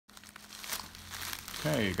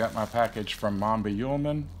Okay, got my package from Mombi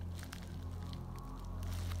Yuleman,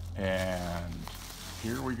 and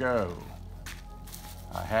here we go.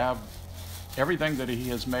 I have everything that he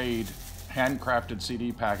has made, handcrafted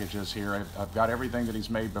CD packages here. I've got everything that he's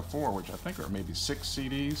made before, which I think are maybe 6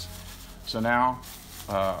 CDs. So now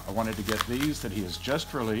I wanted to get these that he has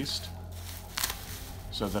just released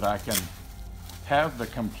so that I can have the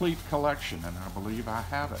complete collection, and I believe I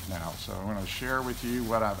have it now. So I'm going to share with you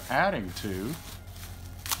what I'm adding to.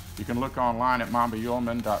 You can look online at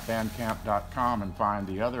mombiyuleman.bandcamp.com and find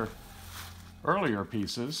the other earlier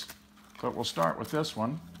pieces, but we'll start with this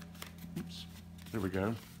one. Oops, there we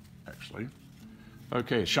go, actually.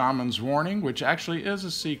 Okay, Shaman's Warning, which actually is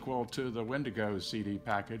a sequel to the Wendigo CD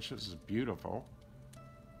package. This is beautiful.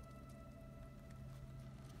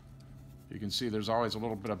 You can see there's always a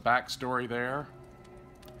little bit of backstory there.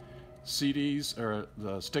 CDs, or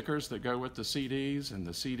the stickers that go with the CDs, and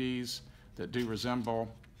the CDs that do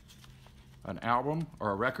resemble an album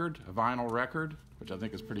or a record, a vinyl record, which I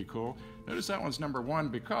think is pretty cool. Notice that one's number 1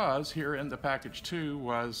 because here in the package 2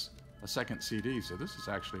 was a second CD, so this is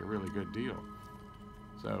actually a really good deal.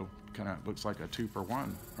 So kind of looks like a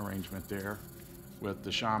 2-for-1 arrangement there with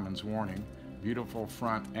the Shaman's Warning. Beautiful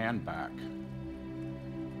front and back.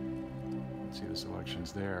 See the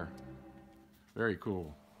selections there. Very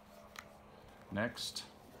cool. Next,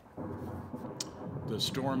 the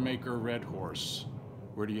Stormmaker Red Horse.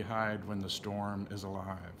 Where do you hide when the storm is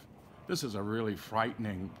alive? This is a really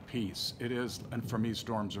frightening piece. It is, and for me,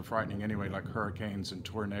 storms are frightening anyway, like hurricanes and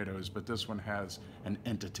tornadoes, but this one has an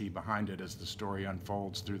entity behind it as the story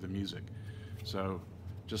unfolds through the music. So,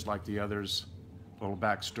 just like the others, little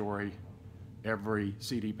backstory. Every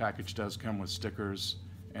CD package does come with stickers,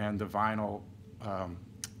 and the vinyl,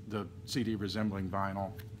 the CD resembling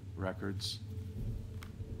vinyl records.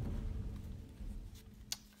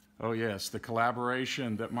 Oh yes, the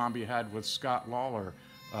collaboration that Mombi had with Scott Lawler,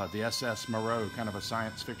 the SS Moreau, kind of a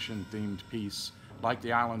science fiction themed piece, like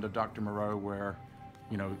the Island of Dr. Moreau, where,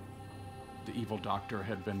 you know, the evil doctor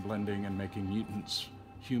had been blending and making mutants,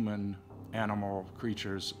 human, animal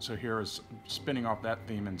creatures. So here is spinning off that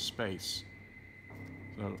theme in space.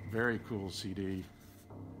 So very cool CD,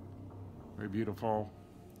 very beautiful.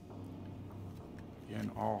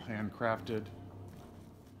 Again, all handcrafted.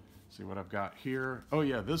 See what I've got here. Oh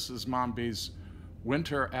yeah, this is Mombi's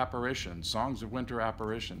Winter Apparitions, Songs of Winter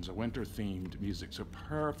Apparitions, a winter-themed music. So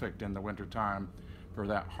perfect in the winter time for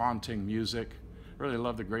that haunting music. Really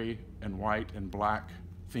love the gray and white and black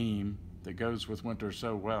theme that goes with winter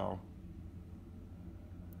so well.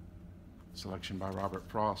 Selection by Robert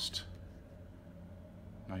Frost.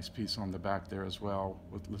 Nice piece on the back there as well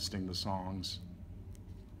with listing the songs.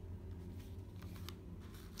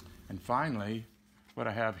 And finally, what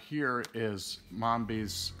I have here is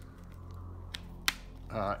Mombi's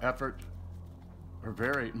effort, or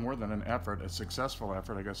more than an effort, a successful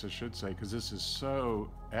effort, I guess I should say, because this is so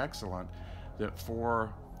excellent, that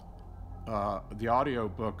for the audio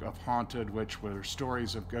book of Haunted, which were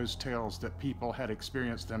stories of ghost tales that people had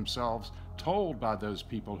experienced themselves, told by those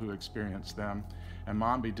people who experienced them, and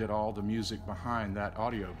Mombi did all the music behind that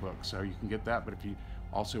audio book, so you can get that. But if you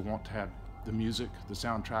also want to have the music, the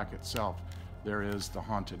soundtrack itself, there is the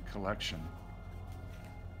Haunted collection.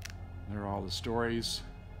 There are all the stories.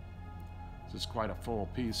 This is quite a full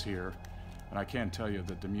piece here, and I can tell you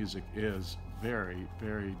that the music is very,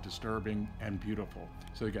 very disturbing and beautiful.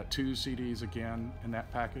 So you got 2 CDs again in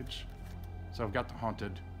that package. So I've got the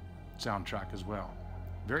Haunted soundtrack as well.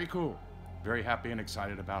 Very cool. Very happy and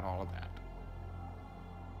excited about all of that.